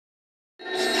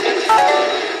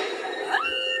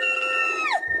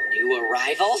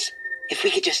rivals. If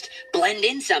we could just blend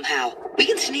in somehow, we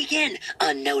can sneak in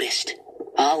unnoticed.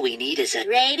 All we need is a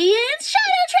Radiance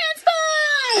Shadow Transform!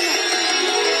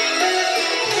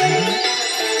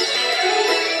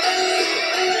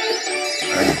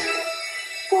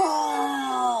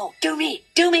 Whoa! Do me!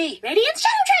 Do me! Radiance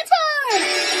Shadow Transform!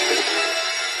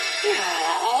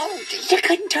 Oh, you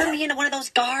couldn't turn me into one of those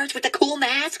guards with the cool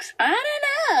masks? I don't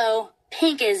know.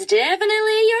 Pink is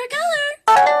definitely your color.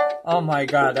 Oh my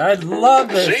god, I love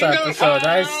this episode,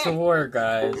 I swear,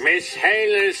 guys. Miss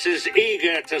Halis is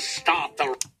eager to start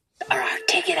the... Alright,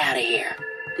 take it out of here.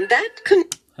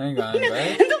 Hang on,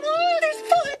 guys. The world is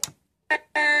full of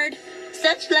bird.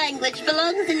 Such language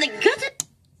belongs in the gutter.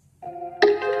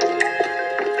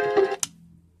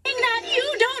 That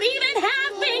you don't even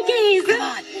have pinkies. Come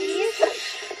on.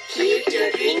 Keep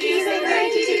your pinkies at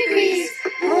 90 degrees.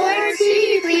 More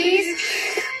tea, please.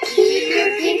 Keep your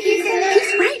pinkies at...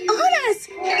 He's right on us.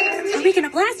 Are we gonna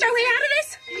blast our way out of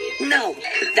this? No,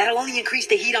 that'll only increase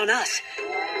the heat on us.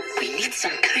 We need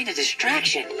some kind of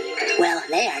distraction. Well,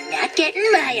 they are not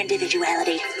getting my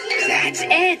individuality. That's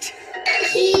it.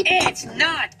 It's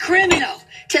not criminal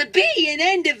to be an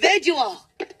individual.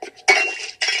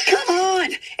 Come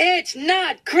on. It's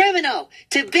not criminal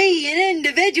to be an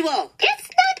individual. It's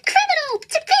not criminal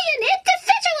to be an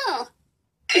individual.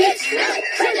 It's not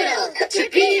criminal to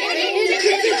be an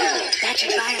individual. That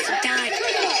should buy us some time.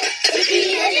 To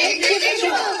be an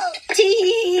individual.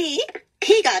 Tee.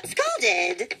 He got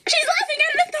scolded. She's laughing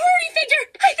at an authority figure.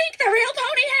 I think the real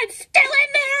Ponyhead's still in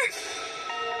there.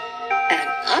 An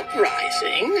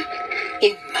uprising?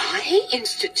 In my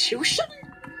institution?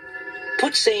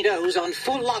 Put St. O's on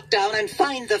full lockdown and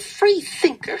find the free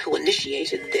thinker who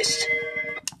initiated this.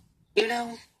 You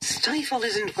know, Stifle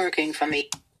isn't working for me.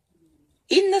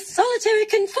 In the solitary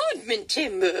confinement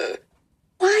chamber.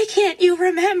 Why can't you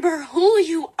remember who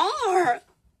you are?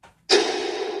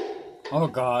 Oh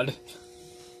god.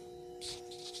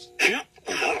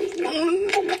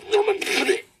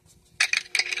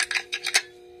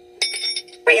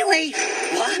 Really?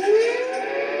 What?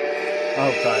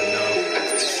 Oh god, no.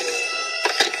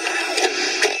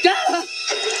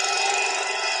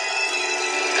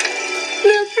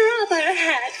 The proper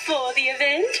hat for the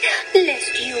event,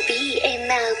 lest you be a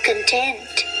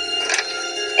malcontent.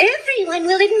 Everyone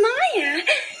will admire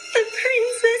the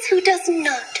princess who does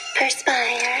not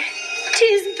perspire.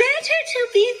 'Tis better to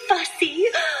be fussy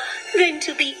than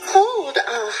to be called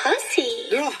a hussy.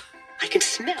 Oh, I can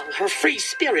smell her free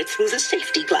spirit through the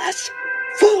safety glass.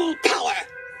 Full power!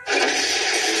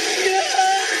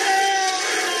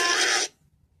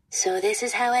 So this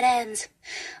is how it ends.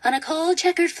 On a cold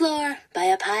checkered floor, by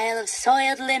a pile of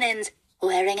soiled linens,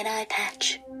 wearing an eye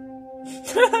patch.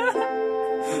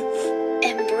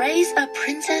 Embrace a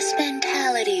princess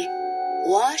mentality.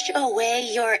 Wash away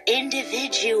your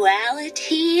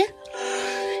individuality.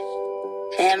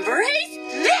 Embrace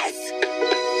this!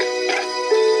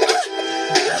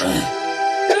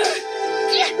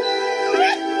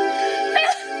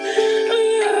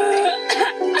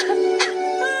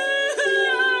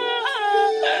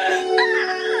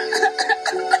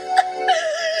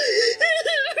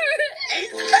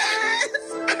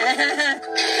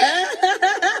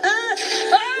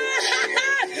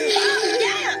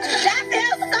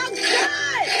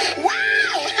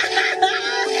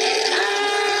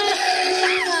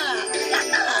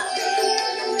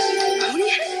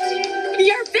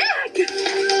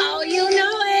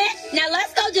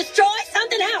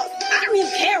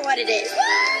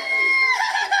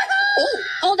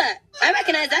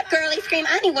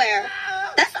 Anywhere.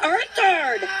 That's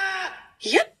Earthard.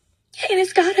 Yep.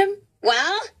 Canis got him.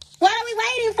 Well, what are we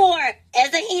waiting for?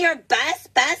 Isn't he your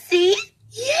best bestie?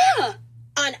 Yeah.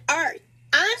 On Earth.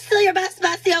 I'm still your best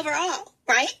bestie overall,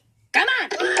 right? Come on.